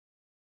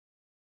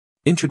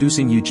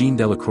Introducing Eugène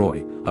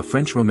Delacroix, a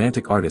French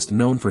romantic artist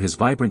known for his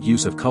vibrant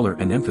use of color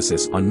and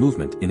emphasis on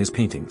movement in his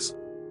paintings.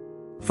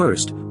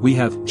 First, we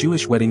have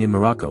Jewish Wedding in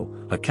Morocco,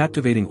 a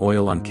captivating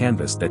oil on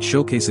canvas that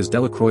showcases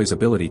Delacroix's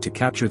ability to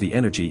capture the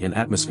energy and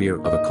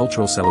atmosphere of a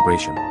cultural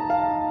celebration.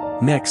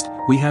 Next,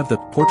 we have the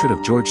Portrait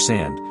of George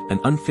Sand, an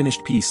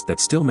unfinished piece that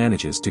still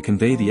manages to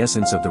convey the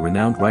essence of the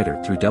renowned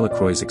writer through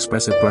Delacroix's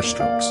expressive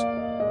brushstrokes.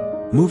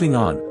 Moving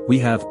on, we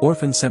have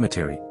Orphan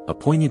Cemetery, a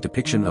poignant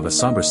depiction of a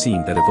somber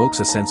scene that evokes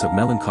a sense of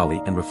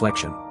melancholy and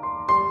reflection.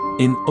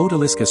 In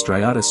Odalisca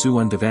striata su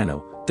un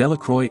divano,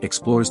 Delacroix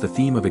explores the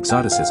theme of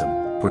exoticism,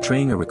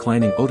 portraying a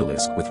reclining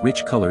odalisque with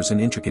rich colors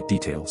and intricate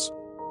details.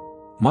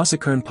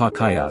 Massacrern pa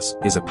Caius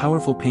is a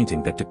powerful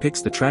painting that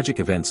depicts the tragic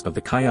events of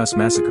the Caius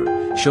massacre,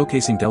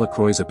 showcasing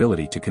Delacroix's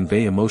ability to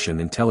convey emotion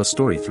and tell a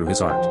story through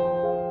his art.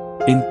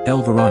 In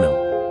El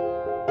Verano,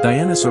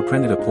 Diana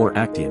sorprendida por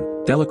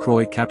Actaeon,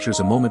 Delacroix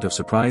captures a moment of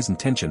surprise and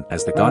tension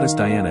as the goddess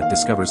Diana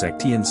discovers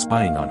Actaeon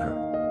spying on her.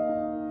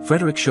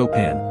 Frédéric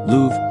Chopin,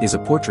 Louvre, is a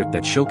portrait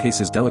that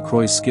showcases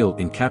Delacroix's skill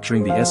in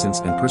capturing the essence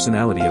and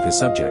personality of his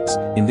subjects,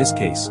 in this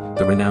case,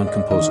 the renowned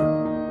composer.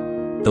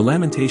 The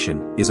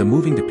Lamentation is a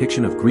moving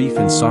depiction of grief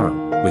and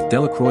sorrow, with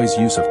Delacroix's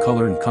use of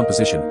color and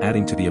composition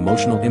adding to the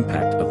emotional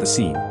impact of the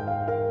scene.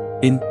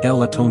 In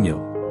El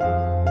Otoño,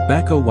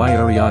 Bacco y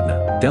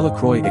Ariadna,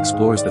 Delacroix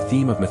explores the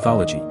theme of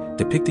mythology,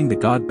 depicting the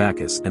god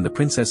Bacchus and the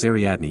princess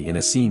Ariadne in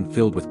a scene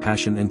filled with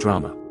passion and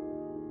drama.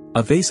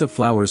 A Vase of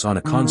Flowers on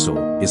a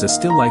Console is a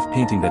still-life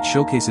painting that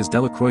showcases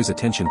Delacroix's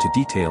attention to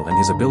detail and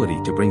his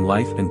ability to bring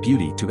life and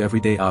beauty to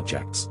everyday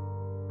objects.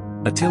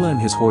 Attila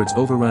and his hordes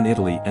overrun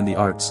Italy and the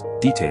Arts,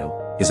 Detail,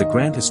 is a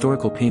grand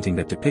historical painting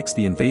that depicts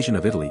the invasion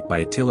of Italy by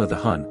Attila the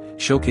Hun,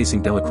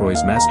 showcasing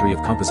Delacroix's mastery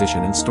of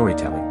composition and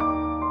storytelling.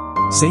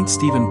 Saint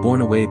Stephen Borne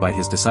Away by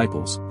His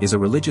Disciples is a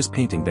religious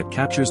painting that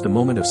captures the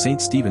moment of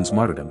Saint Stephen's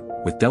martyrdom,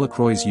 with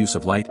Delacroix's use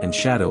of light and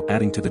shadow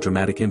adding to the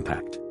dramatic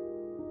impact.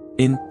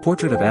 In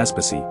Portrait of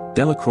Aspasie,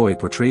 Delacroix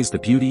portrays the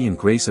beauty and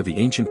grace of the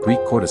ancient Greek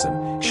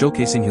courtesan,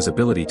 showcasing his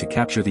ability to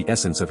capture the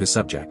essence of his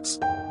subjects.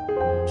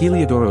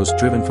 Heliodorus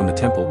Driven from the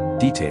Temple,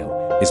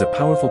 Detail, is a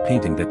powerful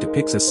painting that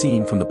depicts a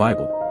scene from the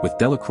Bible, with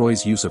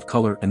Delacroix's use of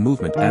color and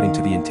movement adding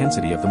to the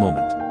intensity of the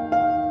moment.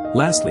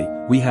 Lastly,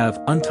 we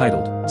have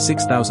Untitled,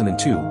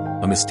 6002,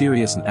 a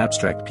mysterious and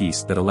abstract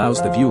piece that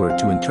allows the viewer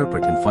to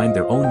interpret and find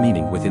their own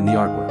meaning within the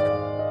artwork.